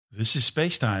This is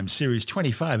Spacetime, Series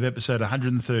 25, Episode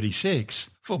 136,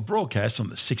 for broadcast on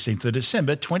the 16th of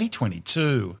December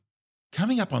 2022.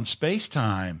 Coming up on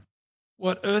Spacetime,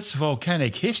 what Earth's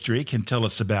volcanic history can tell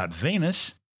us about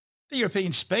Venus, the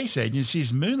European Space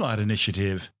Agency's Moonlight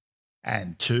initiative,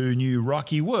 and 2 new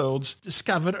rocky worlds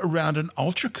discovered around an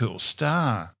ultra-cool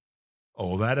star.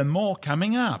 All that and more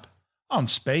coming up on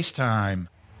Spacetime.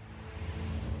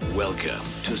 Welcome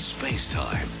to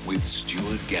Spacetime with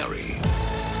Stuart Gary.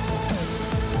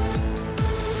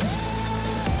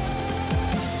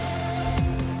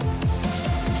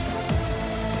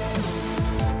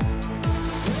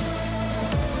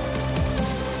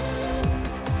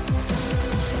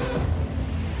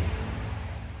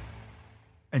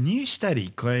 A new study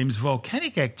claims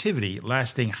volcanic activity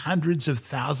lasting hundreds of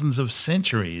thousands of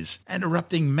centuries and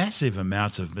erupting massive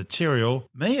amounts of material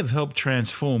may have helped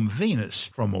transform Venus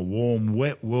from a warm,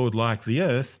 wet world like the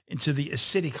Earth into the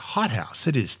acidic hothouse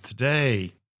it is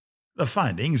today. The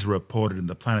findings, reported in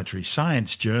the Planetary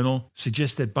Science Journal,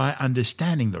 suggest that by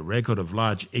understanding the record of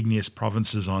large igneous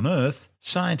provinces on Earth,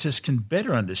 scientists can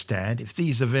better understand if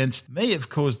these events may have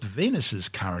caused Venus's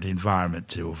current environment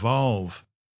to evolve.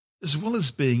 As well as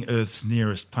being Earth's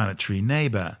nearest planetary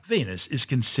neighbour, Venus is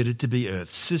considered to be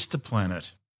Earth's sister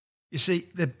planet. You see,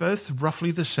 they're both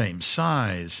roughly the same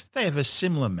size. They have a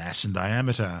similar mass and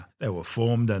diameter. They were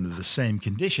formed under the same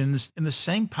conditions in the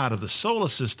same part of the solar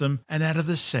system and out of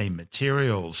the same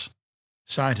materials.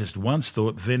 Scientists once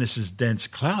thought Venus's dense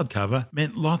cloud cover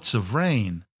meant lots of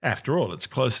rain. After all, it's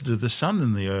closer to the sun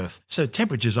than the Earth, so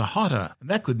temperatures are hotter, and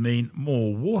that could mean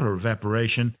more water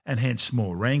evaporation and hence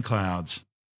more rain clouds.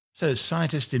 So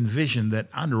scientists envisioned that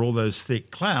under all those thick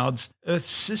clouds,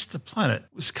 Earth's sister planet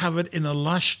was covered in a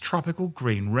lush tropical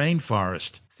green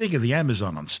rainforest. Think of the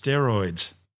Amazon on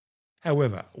steroids.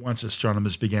 However, once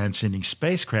astronomers began sending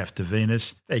spacecraft to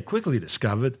Venus, they quickly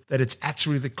discovered that it's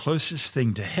actually the closest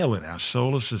thing to hell in our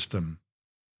solar system.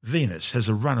 Venus has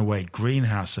a runaway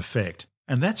greenhouse effect,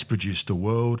 and that's produced a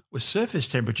world where surface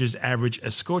temperatures average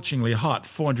a scorchingly hot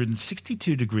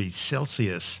 462 degrees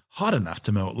Celsius, hot enough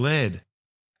to melt lead.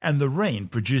 And the rain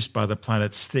produced by the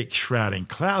planet's thick shrouding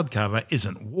cloud cover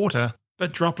isn't water,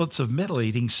 but droplets of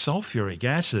metal-eating sulfuric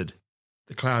acid.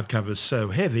 The cloud cover is so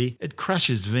heavy, it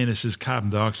crushes Venus's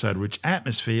carbon dioxide-rich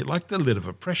atmosphere like the lid of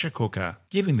a pressure cooker,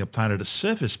 giving the planet a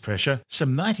surface pressure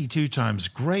some 92 times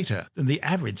greater than the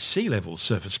average sea level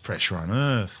surface pressure on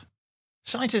Earth.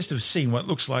 Scientists have seen what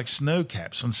looks like snow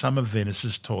caps on some of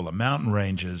Venus's taller mountain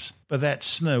ranges, but that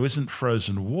snow isn't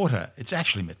frozen water, it's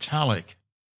actually metallic.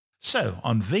 So,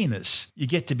 on Venus, you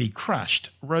get to be crushed,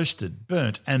 roasted,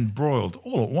 burnt and broiled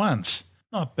all at once.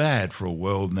 Not bad for a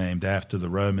world named after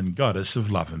the Roman goddess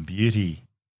of love and beauty.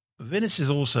 Venus is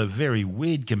also very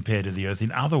weird compared to the Earth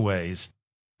in other ways.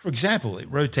 For example, it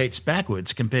rotates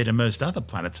backwards compared to most other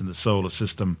planets in the solar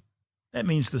system. That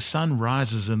means the sun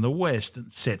rises in the west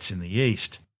and sets in the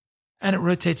east. And it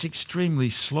rotates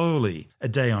extremely slowly, a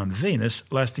day on Venus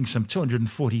lasting some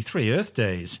 243 Earth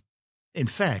days. In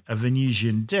fact, a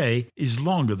Venusian day is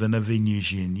longer than a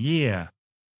Venusian year.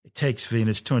 It takes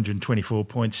Venus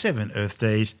 224.7 Earth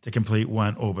days to complete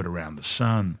one orbit around the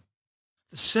Sun.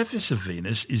 The surface of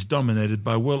Venus is dominated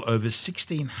by well over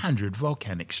 1,600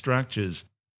 volcanic structures.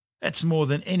 That's more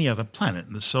than any other planet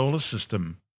in the solar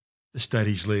system. The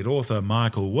study's lead author,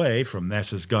 Michael Way, from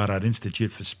NASA's Goddard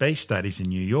Institute for Space Studies in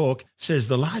New York, says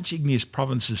the large igneous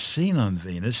provinces seen on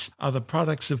Venus are the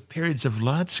products of periods of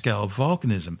large-scale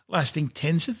volcanism lasting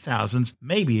tens of thousands,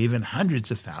 maybe even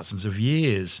hundreds of thousands of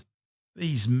years.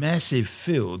 These massive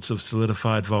fields of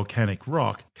solidified volcanic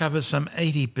rock cover some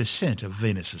 80% of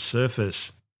Venus's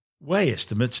surface. Way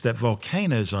estimates that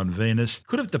volcanoes on Venus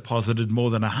could have deposited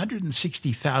more than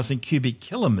 160,000 cubic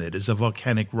kilometres of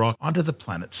volcanic rock onto the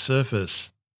planet's surface.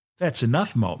 That's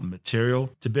enough molten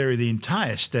material to bury the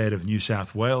entire state of New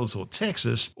South Wales or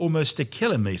Texas almost a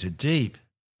kilometre deep.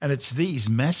 And it's these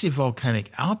massive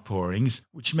volcanic outpourings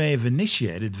which may have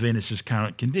initiated Venus's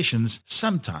current conditions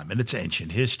sometime in its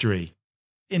ancient history.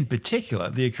 In particular,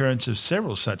 the occurrence of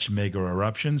several such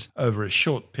mega-eruptions over a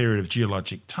short period of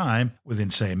geologic time, within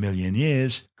say 1 million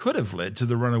years, could have led to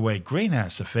the runaway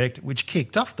greenhouse effect which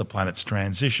kicked off the planet's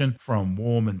transition from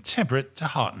warm and temperate to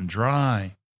hot and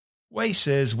dry. Way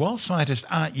says while scientists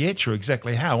aren't yet sure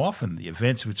exactly how often the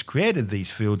events which created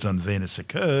these fields on Venus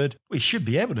occurred, we should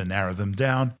be able to narrow them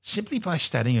down simply by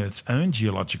studying Earth's own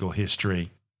geological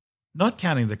history. Not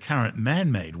counting the current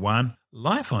man-made one,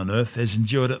 life on Earth has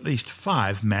endured at least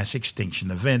 5 mass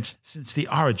extinction events since the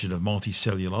origin of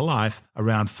multicellular life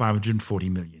around 540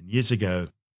 million years ago.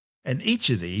 And each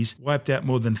of these wiped out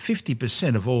more than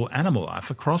 50% of all animal life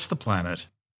across the planet.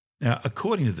 Now,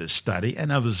 according to this study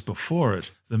and others before it,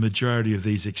 the majority of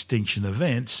these extinction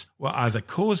events were either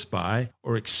caused by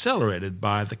or accelerated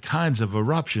by the kinds of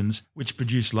eruptions which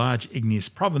produce large igneous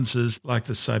provinces like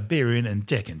the Siberian and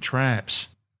Deccan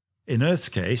traps. In Earth's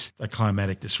case, the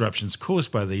climatic disruptions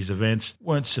caused by these events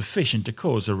weren't sufficient to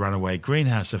cause a runaway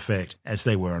greenhouse effect, as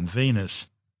they were on Venus.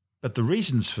 But the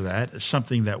reasons for that is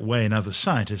something that Way and other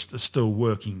scientists are still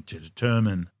working to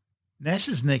determine.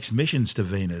 NASA's next missions to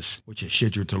Venus, which are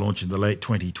scheduled to launch in the late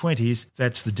 2020s,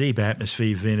 that's the Deep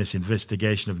Atmosphere Venus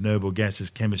Investigation of Noble Gases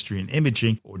Chemistry and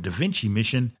Imaging, or Da Vinci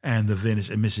mission, and the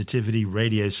Venus Emissivity,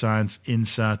 Radioscience,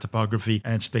 INSAR, Topography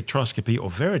and Spectroscopy,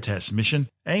 or VERITAS mission,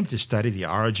 aim to study the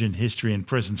origin, history and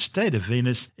present state of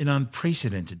Venus in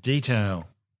unprecedented detail.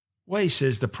 Way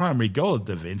says the primary goal of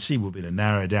Da Vinci will be to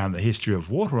narrow down the history of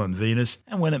water on Venus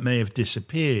and when it may have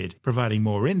disappeared, providing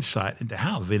more insight into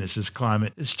how Venus's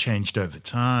climate has changed over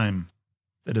time.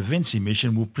 The Da Vinci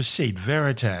mission will precede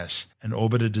VERITAS, an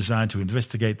orbiter designed to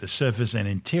investigate the surface and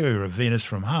interior of Venus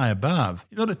from high above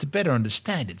in order to better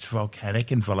understand its volcanic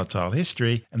and volatile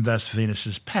history and thus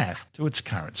Venus's path to its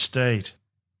current state.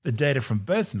 The data from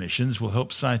both missions will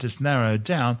help scientists narrow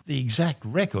down the exact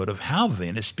record of how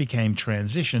Venus became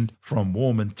transitioned from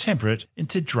warm and temperate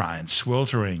into dry and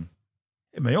sweltering.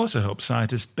 It may also help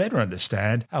scientists better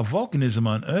understand how volcanism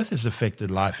on Earth has affected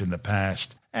life in the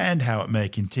past and how it may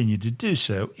continue to do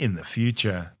so in the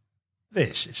future.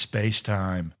 This is Space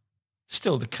Time.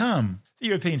 Still to come, the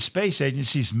European Space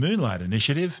Agency's Moonlight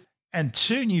initiative and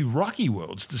 2 new rocky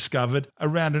worlds discovered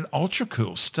around an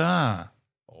ultra-cool star.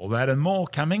 All that and more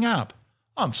coming up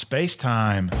on Space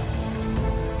Time.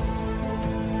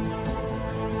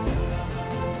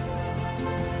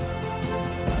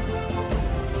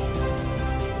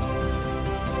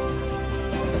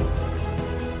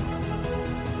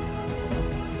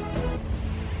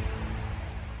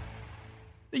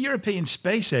 The European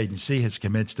Space Agency has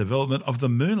commenced development of the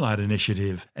Moonlight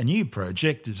Initiative, a new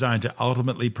project designed to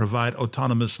ultimately provide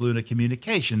autonomous lunar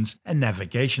communications and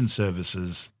navigation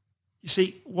services. You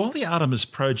see, while the Artemis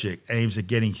project aims at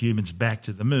getting humans back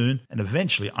to the Moon and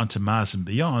eventually onto Mars and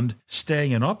beyond,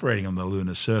 staying and operating on the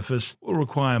lunar surface will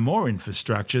require more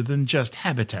infrastructure than just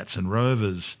habitats and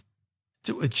rovers.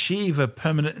 To achieve a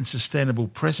permanent and sustainable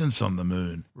presence on the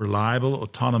Moon, reliable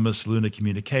autonomous lunar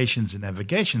communications and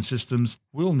navigation systems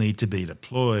will need to be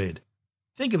deployed.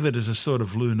 Think of it as a sort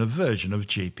of lunar version of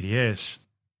GPS.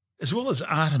 As well as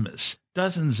Artemis,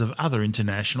 dozens of other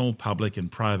international, public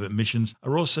and private missions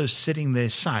are also setting their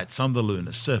sights on the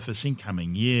lunar surface in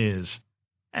coming years.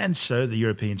 And so the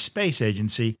European Space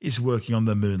Agency is working on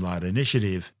the Moonlight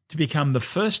Initiative to become the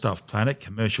first off-planet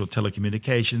commercial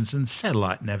telecommunications and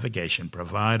satellite navigation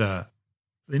provider.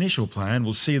 The initial plan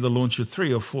will see the launch of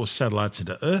 3 or 4 satellites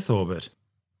into Earth orbit.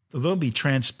 They'll be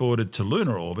transported to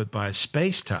lunar orbit by a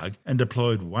space tug and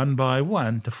deployed one by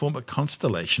one to form a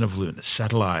constellation of lunar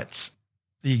satellites.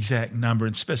 The exact number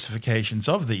and specifications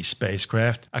of these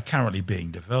spacecraft are currently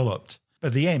being developed,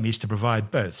 but the aim is to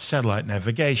provide both satellite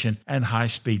navigation and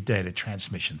high-speed data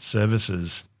transmission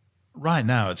services. Right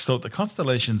now, it's thought the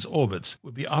constellation's orbits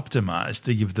would be optimized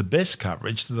to give the best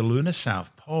coverage to the lunar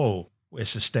South Pole, where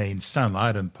sustained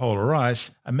sunlight and polar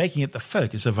ice are making it the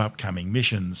focus of upcoming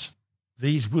missions.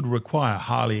 These would require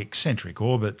highly eccentric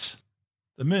orbits.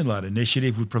 The Moonlight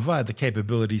Initiative would provide the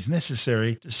capabilities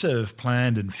necessary to serve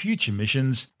planned and future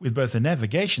missions with both a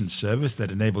navigation service that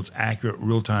enables accurate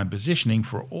real-time positioning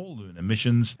for all lunar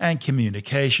missions and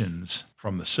communications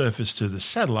from the surface to the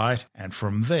satellite and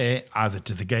from there either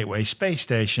to the Gateway Space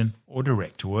Station or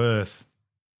direct to Earth.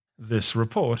 This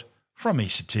report from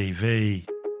ESA TV.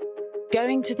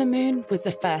 Going to the Moon was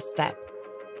the first step.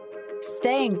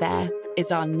 Staying there is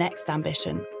our next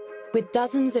ambition, with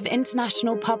dozens of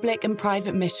international public and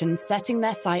private missions setting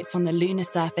their sights on the lunar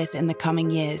surface in the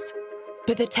coming years.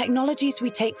 But the technologies we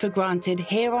take for granted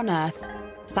here on Earth,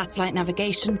 satellite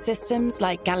navigation systems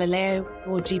like Galileo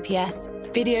or GPS,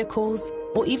 video calls,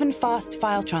 or even fast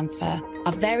file transfer,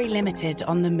 are very limited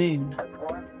on the Moon.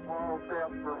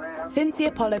 Since the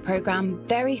Apollo program,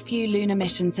 very few lunar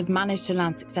missions have managed to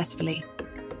land successfully.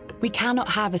 We cannot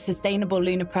have a sustainable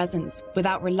lunar presence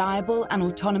without reliable and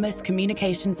autonomous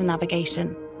communications and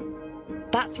navigation.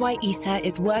 That's why ESA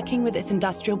is working with its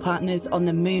industrial partners on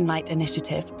the Moonlight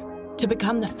Initiative to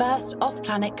become the first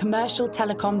off-planet commercial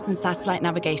telecoms and satellite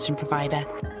navigation provider.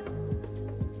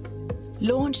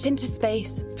 Launched into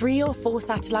space, 3 or 4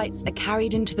 satellites are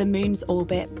carried into the Moon's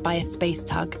orbit by a space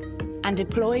tug and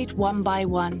deployed one by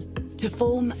one to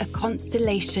form a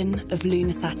constellation of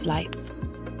lunar satellites.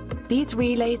 These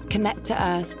relays connect to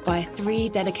Earth via 3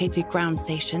 dedicated ground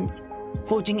stations,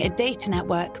 forging a data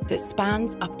network that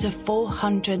spans up to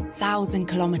 400,000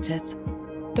 kilometers.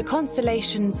 The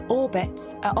constellation's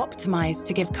orbits are optimized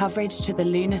to give coverage to the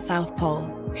lunar South Pole,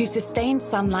 whose sustained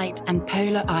sunlight and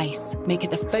polar ice make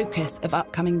it the focus of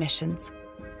upcoming missions.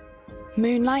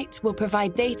 Moonlight will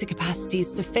provide data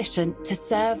capacities sufficient to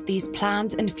serve these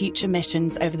planned and future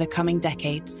missions over the coming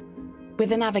decades,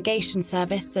 with a navigation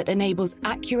service that enables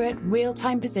accurate,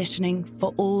 real-time positioning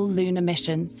for all lunar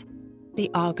missions. The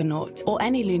Argonaut, or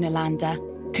any lunar lander,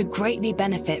 could greatly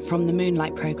benefit from the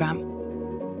Moonlight program.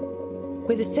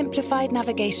 With a simplified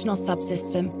navigational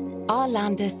subsystem, our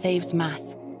lander saves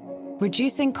mass,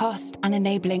 reducing cost and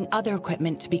enabling other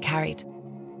equipment to be carried.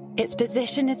 Its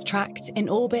position is tracked in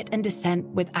orbit and descent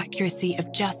with accuracy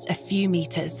of just a few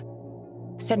meters,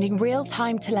 sending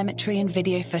real-time telemetry and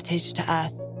video footage to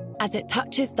Earth as it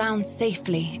touches down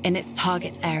safely in its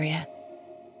target area.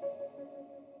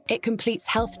 It completes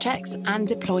health checks and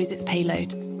deploys its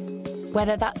payload,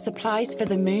 whether that's supplies for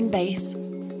the moon base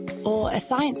or a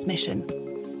science mission.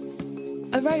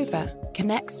 A rover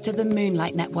connects to the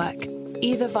Moonlight network,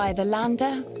 either via the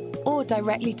lander or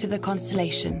directly to the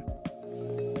constellation.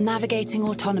 Navigating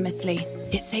autonomously,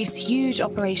 it saves huge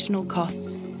operational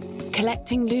costs,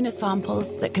 collecting lunar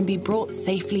samples that can be brought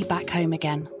safely back home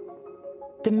again.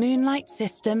 The Moonlight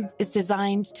system is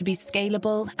designed to be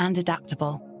scalable and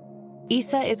adaptable.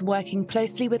 ESA is working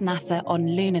closely with NASA on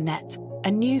LunarNet,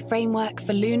 a new framework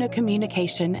for lunar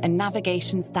communication and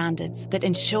navigation standards that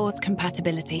ensures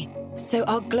compatibility, so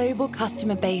our global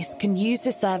customer base can use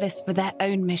the service for their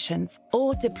own missions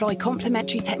or deploy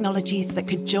complementary technologies that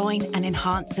could join and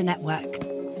enhance the network.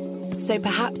 So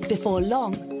perhaps before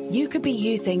long, you could be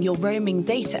using your roaming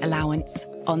data allowance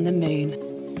on the moon.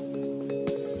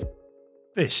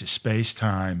 This is Space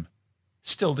Time.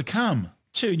 Still to come,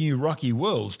 2 new rocky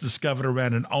worlds discovered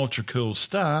around an ultra-cool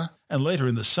star, and later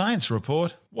in the science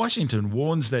report, Washington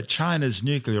warns that China's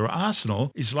nuclear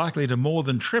arsenal is likely to more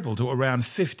than triple to around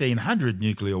 1,500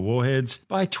 nuclear warheads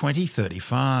by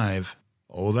 2035.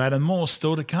 All that and more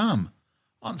still to come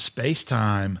on Space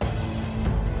Time.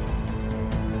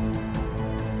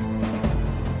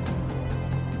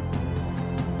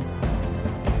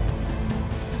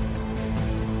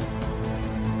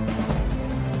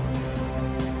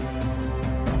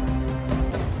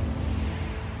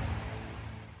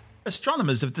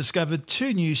 Astronomers have discovered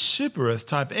 2 new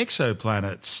super-Earth-type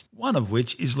exoplanets, one of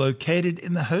which is located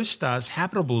in the host star's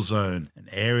habitable zone, an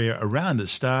area around a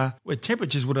star where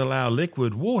temperatures would allow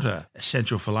liquid water,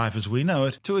 essential for life as we know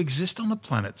it, to exist on the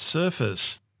planet's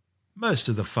surface. Most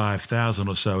of the 5,000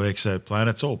 or so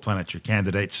exoplanets or planetary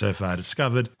candidates so far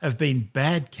discovered have been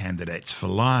bad candidates for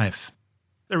life.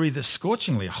 They're either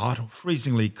scorchingly hot or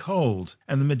freezingly cold,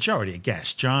 and the majority are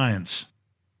gas giants.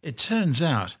 It turns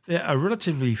out there are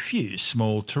relatively few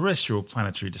small terrestrial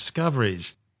planetary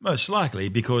discoveries, most likely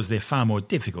because they're far more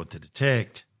difficult to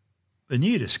detect. The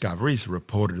new discoveries,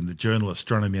 reported in the journal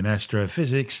Astronomy and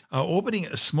Astrophysics, are orbiting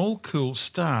a small cool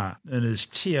star known as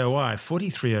TOI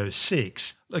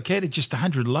 4306, located just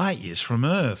 100 light-years from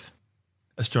Earth.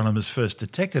 Astronomers first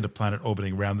detected a planet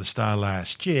orbiting around the star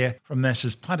last year from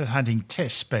NASA's Planet Hunting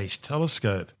TESS Space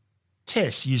Telescope.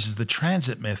 TESS uses the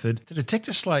transit method to detect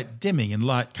a slight dimming in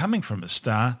light coming from a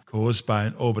star caused by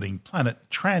an orbiting planet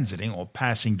transiting or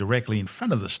passing directly in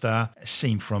front of the star as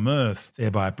seen from Earth,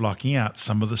 thereby blocking out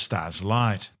some of the star's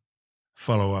light.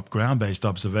 Follow-up ground-based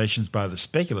observations by the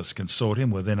Speculus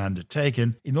Consortium were then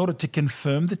undertaken in order to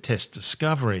confirm the TESS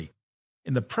discovery,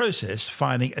 in the process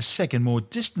finding a second more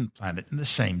distant planet in the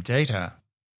same data.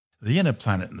 The inner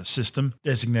planet in the system,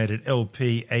 designated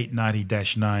LP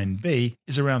 890-9b,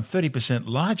 is around 30%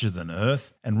 larger than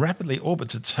Earth and rapidly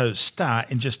orbits its host star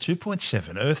in just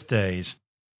 2.7 Earth days.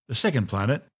 The second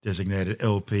planet, designated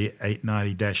LP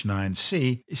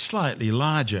 890-9c, is slightly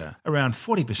larger, around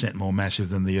 40% more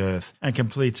massive than the Earth, and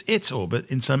completes its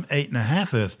orbit in some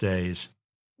 8.5 Earth days.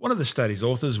 One of the study's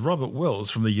authors, Robert Wells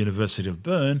from the University of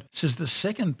Bern, says the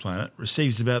second planet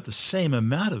receives about the same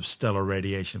amount of stellar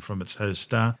radiation from its host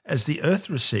star as the Earth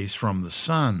receives from the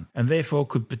Sun, and therefore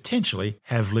could potentially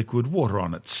have liquid water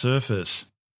on its surface.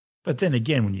 But then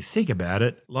again, when you think about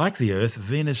it, like the Earth,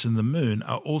 Venus and the Moon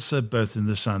are also both in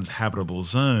the Sun's habitable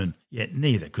zone, yet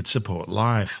neither could support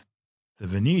life. The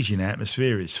Venusian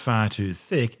atmosphere is far too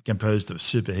thick, composed of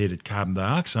superheated carbon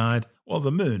dioxide, while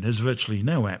the Moon has virtually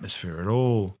no atmosphere at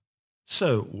all.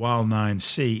 So, while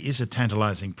 9C is a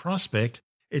tantalising prospect,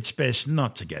 it's best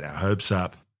not to get our hopes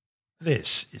up.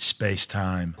 This is Space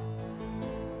Time.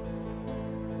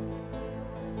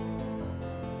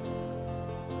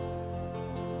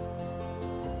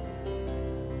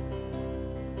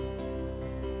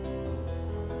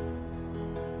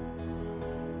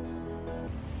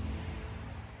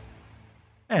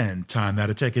 And time now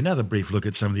to take another brief look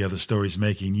at some of the other stories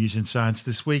making news in science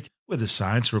this week with a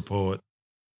science report.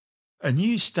 A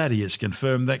new study has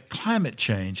confirmed that climate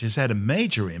change has had a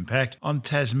major impact on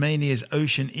Tasmania's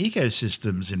ocean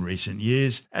ecosystems in recent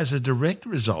years as a direct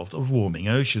result of warming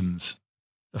oceans.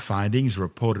 The findings,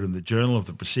 reported in the Journal of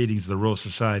the Proceedings of the Royal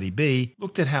Society B,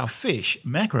 looked at how fish,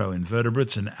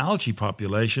 macroinvertebrates and algae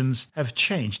populations have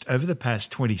changed over the past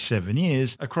 27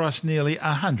 years across nearly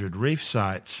 100 reef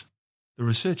sites. The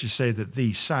researchers say that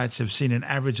these sites have seen an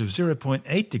average of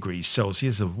 0.8 degrees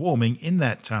Celsius of warming in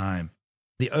that time.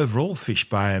 The overall fish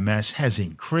biomass has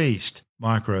increased,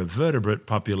 microvertebrate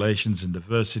populations and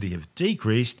diversity have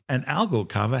decreased, and algal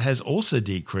cover has also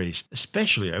decreased,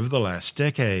 especially over the last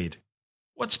decade.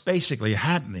 What's basically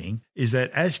happening is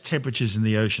that as temperatures in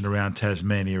the ocean around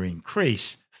Tasmania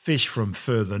increase, fish from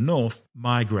further north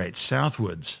migrate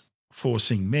southwards,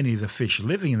 forcing many of the fish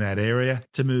living in that area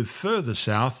to move further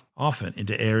south, often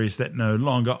into areas that no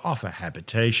longer offer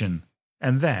habitation.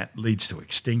 And that leads to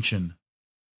extinction.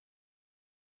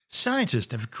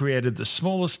 Scientists have created the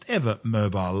smallest ever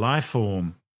mobile life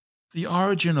form. The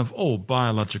origin of all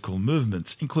biological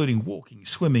movements, including walking,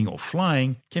 swimming or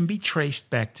flying, can be traced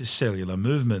back to cellular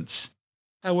movements.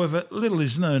 However, little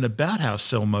is known about how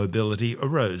cell mobility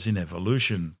arose in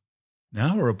evolution.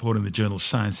 Now a report in the journal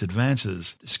Science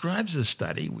Advances describes a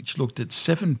study which looked at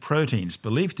 7 proteins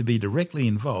believed to be directly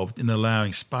involved in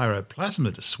allowing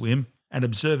spiroplasma to swim and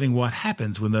observing what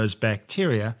happens when those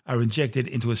bacteria are injected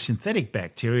into a synthetic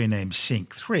bacteria named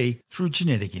SYNC3 through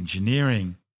genetic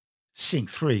engineering.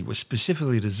 SYNC3 was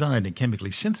specifically designed and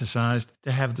chemically synthesized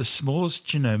to have the smallest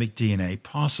genomic DNA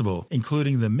possible,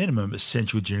 including the minimum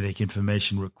essential genetic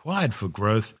information required for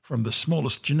growth from the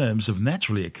smallest genomes of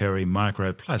naturally occurring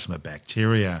mycoplasma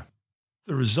bacteria.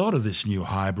 The result of this new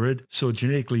hybrid saw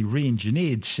genetically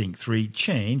re-engineered SYNC3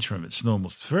 change from its normal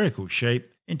spherical shape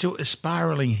into a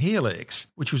spiraling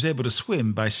helix, which was able to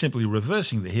swim by simply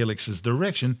reversing the helix's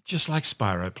direction, just like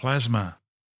spiroplasma.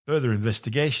 Further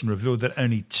investigation revealed that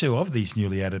only 2 of these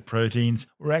newly added proteins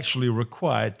were actually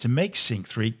required to make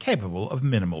SYNC3 capable of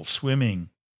minimal swimming.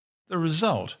 The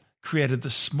result created the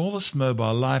smallest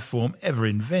mobile life form ever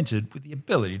invented with the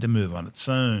ability to move on its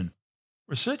own.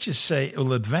 Researchers say it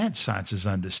will advance science's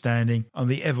understanding on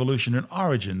the evolution and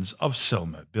origins of cell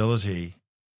mobility.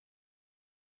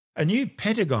 A new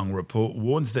Pentagon report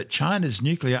warns that China's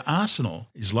nuclear arsenal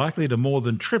is likely to more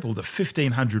than triple to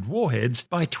 1,500 warheads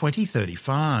by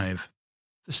 2035.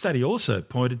 The study also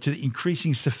pointed to the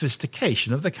increasing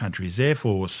sophistication of the country's air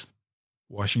force.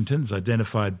 Washington's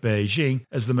identified Beijing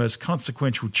as the most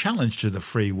consequential challenge to the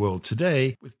free world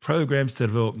today, with programs to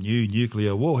develop new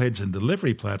nuclear warheads and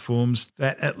delivery platforms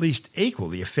that at least equal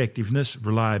the effectiveness,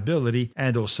 reliability,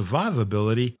 and/or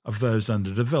survivability of those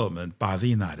under development by the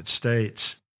United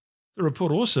States. The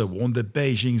report also warned that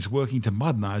Beijing is working to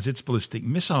modernize its ballistic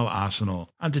missile arsenal,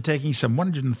 undertaking some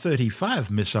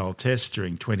 135 missile tests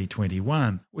during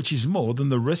 2021, which is more than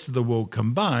the rest of the world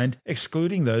combined,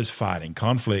 excluding those fighting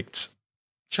conflicts.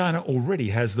 China already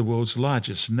has the world's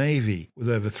largest navy, with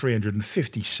over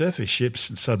 350 surface ships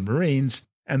and submarines,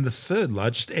 and the 3rd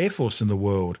largest air force in the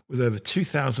world, with over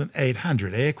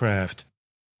 2,800 aircraft.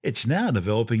 It's now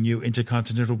developing new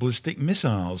intercontinental ballistic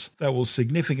missiles that will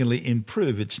significantly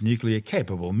improve its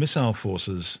nuclear-capable missile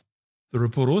forces. The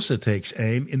report also takes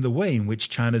aim in the way in which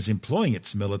China is employing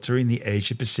its military in the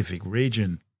Asia-Pacific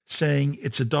region, saying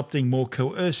it's adopting more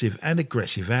coercive and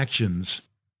aggressive actions.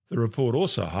 The report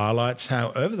also highlights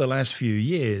how over the last few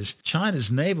years,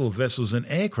 China's naval vessels and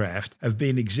aircraft have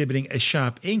been exhibiting a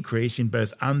sharp increase in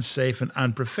both unsafe and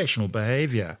unprofessional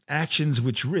behaviour, actions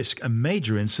which risk a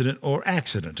major incident or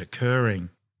accident occurring.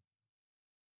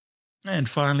 And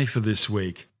finally for this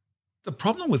week, the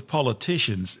problem with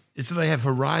politicians is that they have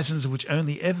horizons which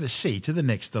only ever see to the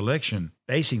next election,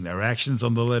 basing their actions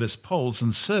on the latest polls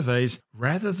and surveys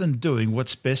rather than doing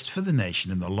what's best for the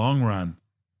nation in the long run.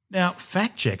 Now,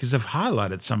 fact-checkers have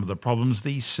highlighted some of the problems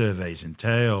these surveys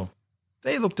entail.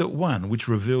 They looked at one which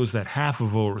reveals that half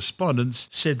of all respondents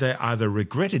said they either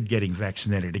regretted getting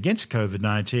vaccinated against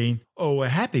COVID-19 or were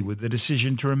happy with the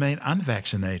decision to remain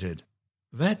unvaccinated.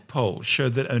 That poll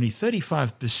showed that only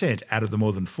 35% out of the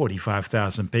more than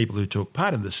 45,000 people who took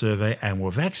part in the survey and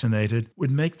were vaccinated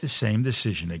would make the same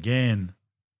decision again.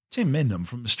 Tim Mendham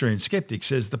from Australian Skeptic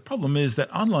says the problem is that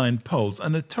online polls are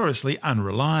notoriously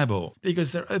unreliable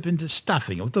because they're open to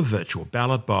stuffing of the virtual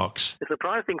ballot box. The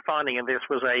surprising finding in this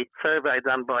was a survey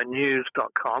done by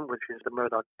news.com, which is the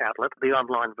Murdoch outlet, the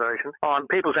online version, on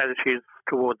people's attitudes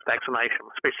towards vaccination,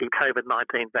 especially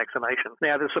COVID-19 vaccination.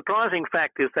 Now, the surprising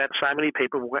fact is that so many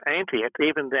people were anti it,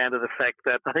 even down to the fact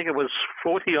that I think it was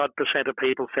 40-odd% of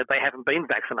people said they haven't been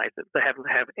vaccinated. They haven't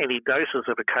had any doses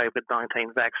of a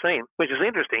COVID-19 vaccine, which is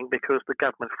interesting because the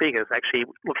government figures actually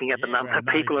looking at the number of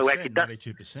people who actually done.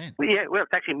 92%. Yeah, well,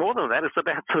 it's actually more than that. It's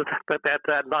about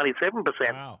 97%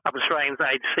 of Australians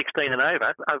aged 16 and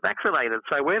over are vaccinated.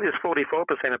 So where there's 44%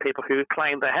 of people who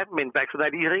claim they haven't been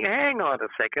vaccinated, you think, hang on a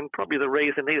second, probably the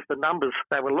reason is the numbers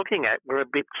they were looking at were a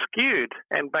bit skewed.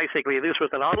 And basically this was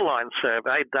an online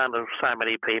survey done of so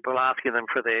many people, asking them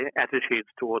for their attitudes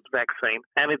towards vaccine.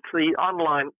 And it's the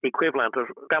online equivalent of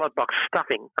ballot box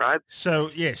stuffing, right?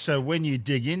 So when you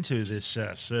dig into this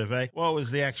survey, what was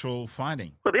the actual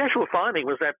finding? Well, the actual finding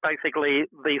was that basically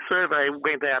the survey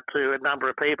went out to a number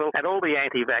of people and all the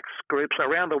anti-vax groups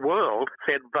around the world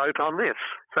said vote on this.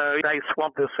 So they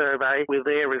swamped the survey with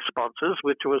their responses,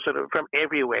 which was sort of from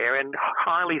everywhere and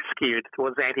highly skewed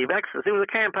towards anti-vaxxers. It was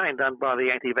a campaign done by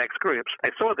the anti-vax groups.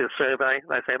 They saw this survey,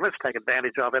 they said, let's take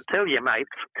advantage of it. Tell your mates,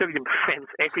 tell your friends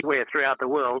everywhere throughout the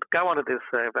world, go onto this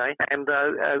survey and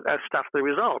stuff the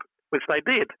result, which they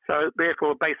did. So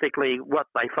therefore, basically what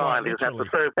they find is that the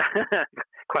survey...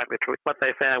 Quite literally. What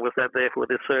they found was that, therefore,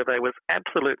 this survey was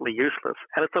absolutely useless.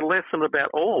 And it's a lesson about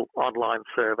all online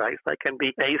surveys. They can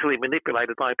be easily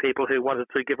manipulated by people who wanted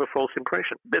to give a false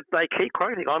impression. But they keep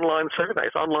quoting online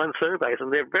surveys,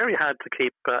 and they're very hard to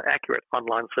keep accurate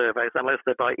online surveys unless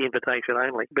they're by invitation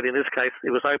only. But in this case,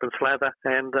 it was open slather,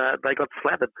 and they got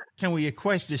slathered. Can we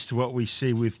equate this to what we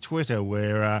see with Twitter,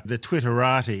 where the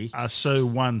Twitterati are so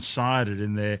one-sided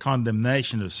in their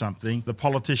condemnation of something? The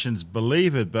politicians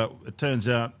believe it, but it turns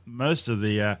out most of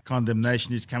the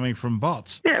condemnation is coming from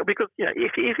bots. Yeah, because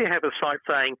if you have a site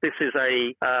saying this is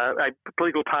a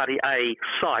political party A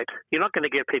site, you're not going to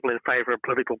get people in favour of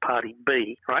political party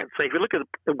B, right? So if you look at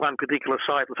one particular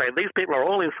site and say these people are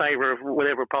all in favour of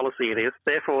whatever policy it is,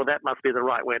 therefore that must be the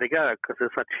right way to go because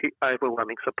there's such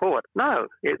overwhelming support. No,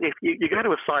 if you go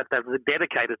to a site that's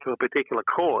dedicated to a particular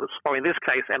cause, or in this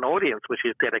case an audience which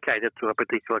is dedicated to a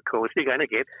particular cause, you're going to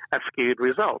get a skewed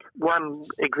result. One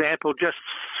example, just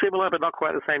similar but not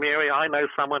quite the same area, I know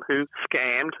someone who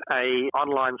scammed a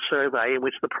online survey in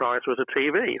which the prize was a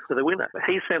TV for the winner.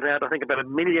 He sent out, I think, about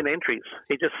 1 million entries.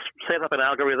 He just set up an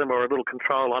algorithm or a little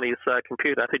control on his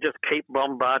computer to just keep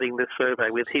bombarding this survey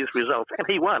with his results. And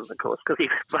he won, of course, because he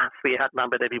vastly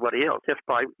outnumbered everybody else just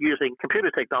by using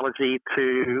computer technology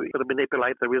to sort of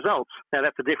manipulate the results. Now,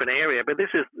 that's a different area, but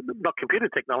this is not computer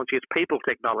technology, it's people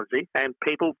technology. And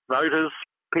people, voters,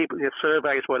 people,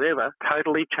 surveys, whatever,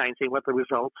 totally changing what the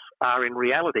results are in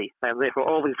reality. And therefore,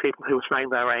 all these people who were saying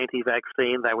they were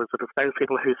anti-vaccine, they were sort of those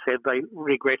people who said they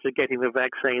regretted getting the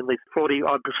vaccine, these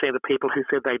 40-odd% of people who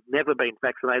said they'd never been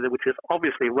vaccinated, which is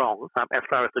obviously wrong as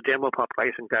far as the general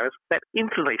population goes. That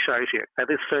instantly shows you that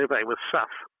this survey was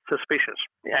suspicious.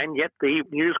 And yet the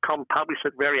Newscom published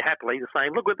it very happily,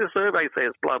 saying, look what this survey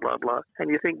says, blah, blah, blah.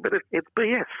 And you think, but it's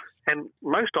BS. And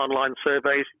most online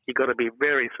surveys you've got to be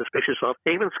very suspicious of,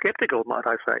 even sceptical, might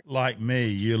I say. Like me,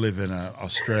 you live in an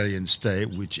Australian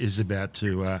state which is about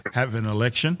to have an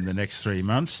election in the next 3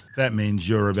 months. That means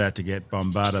you're about to get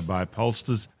bombarded by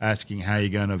pollsters asking how you're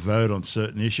going to vote on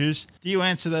certain issues. Do you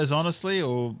answer those honestly,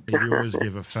 or do you always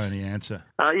give a phony answer?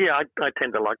 I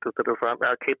tend to like to sort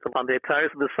of keep them on their toes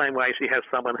in the same way as you have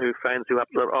someone who phones you up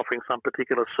offering some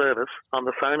particular service on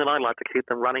the phone, and I like to keep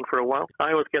them running for a while.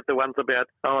 I always get the ones about,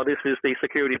 this is the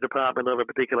security department of a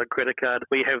particular credit card.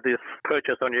 We have this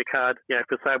purchase on your card,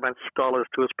 for so much dollars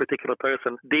to a particular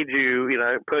person. Did you,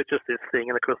 purchase this thing?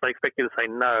 And of course, they expect you to say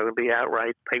no and be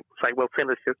outraged. People say, well,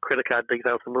 send us your credit card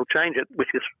details and we'll change it, which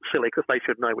is silly because they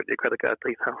should know what your credit card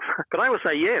details are. But I would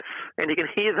say yes. And you can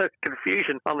hear the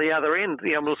confusion on the other end.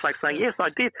 I'm just like saying, yes, I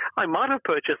did. I might have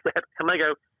purchased that. And they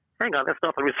go, hang on, that's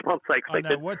not the response they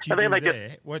expected. What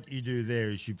you do there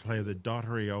is you play the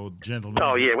dottery old gentleman.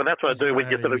 Oh, yeah, well, that's what I do with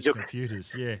your sort of your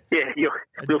computers, yeah. Yeah,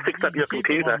 you'll fix up your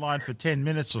computer. Them online for 10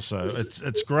 minutes or so.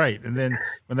 It's great. And then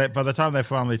by the time they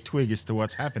finally twig as to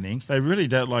what's happening, they really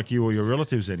don't like you or your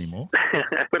relatives anymore.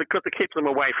 But of course, it keeps them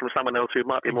away from someone else who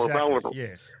might be more vulnerable.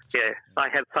 Yes. Yeah, I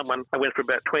had someone, I went for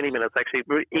about 20 minutes actually,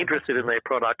 very interested in their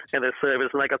product and their service,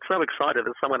 and they got so excited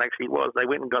that someone actually was. They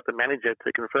went and got the manager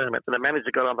to confirm it, and the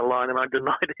manager got on the line and I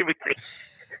denied everything.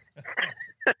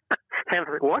 And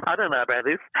what? I don't know about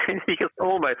this. You can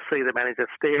almost see the manager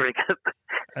staring at them.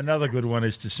 Another good one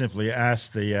is to simply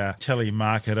ask the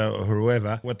telemarketer or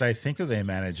whoever what they think of their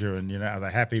manager and, are they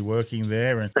happy working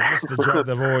there? And it's the job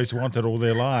they've always wanted all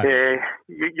their lives. Yeah,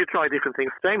 you try different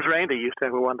things. James Randi used to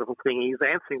have a wonderful thing. His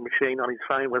answering machine on his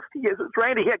phone was, yes, it's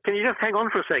Randy, can you just hang on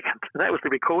for a second? And that was the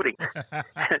recording. And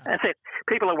then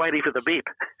people are waiting for the beep.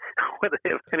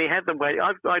 And he had them wait.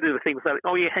 I do the things like,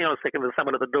 oh, yeah, hang on a second, there's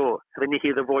someone at the door. And then you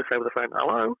hear the voice over the phone,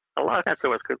 hello. That's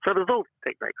always good. So there's all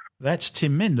techniques. That's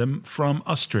Tim Mindham from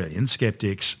Australian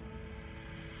Skeptics.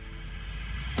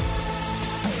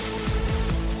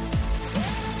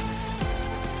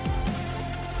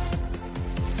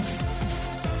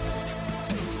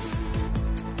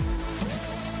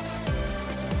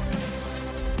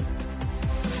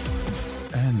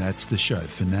 And that's the show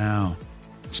for now.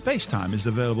 Spacetime is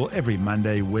available every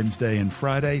Monday, Wednesday and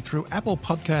Friday through Apple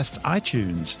Podcasts,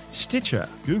 iTunes, Stitcher,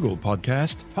 Google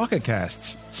Podcast, Pocket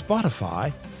Casts,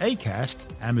 Spotify, Acast,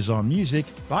 Amazon Music,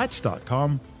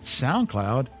 Bytes.com,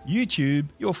 SoundCloud, YouTube,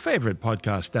 your favourite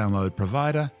podcast download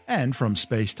provider, and from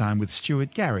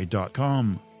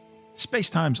spacetimewithstuartgary.com.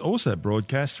 Spacetime's also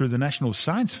broadcast through the National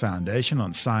Science Foundation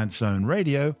on Science Zone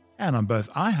Radio and on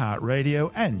both iHeartRadio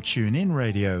and TuneIn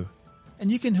Radio. And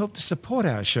you can help to support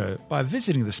our show by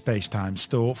visiting the Spacetime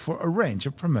store for a range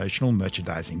of promotional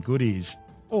merchandising goodies,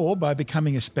 or by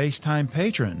becoming a Spacetime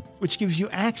patron, which gives you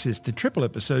access to triple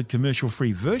episode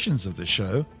commercial-free versions of the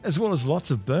show, as well as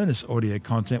lots of bonus audio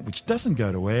content which doesn't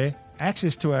go to air,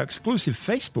 access to our exclusive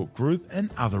Facebook group, and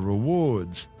other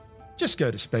rewards. Just go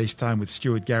to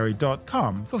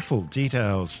spacetimewithstuartgary.com for full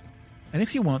details. And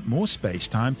if you want more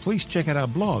Spacetime, please check out our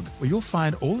blog, where you'll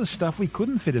find all the stuff we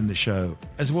couldn't fit in the show,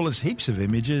 as well as heaps of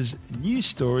images, news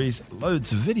stories,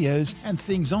 loads of videos, and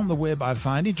things on the web I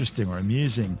find interesting or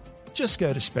amusing. Just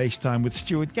go to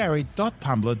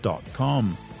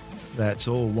spacetimewithstuartgary.tumblr.com. That's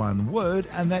all one word,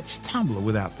 and that's Tumblr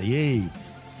without the E.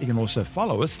 You can also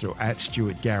follow us through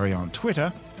 @StuartGary on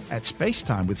Twitter,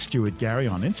 @SpaceTimeWithStuartGary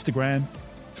on Instagram,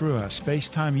 through our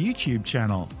Spacetime YouTube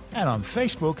channel, and on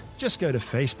Facebook, just go to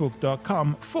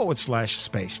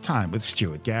facebook.com/Spacetime with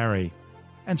Stuart Gary.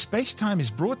 And Spacetime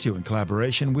is brought to you in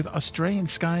collaboration with Australian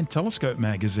Sky and Telescope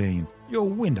magazine, your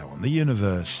window on the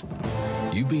universe.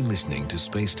 You've been listening to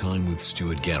Spacetime with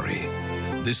Stuart Gary.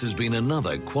 This has been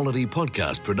another quality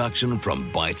podcast production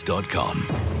from Bytes.com.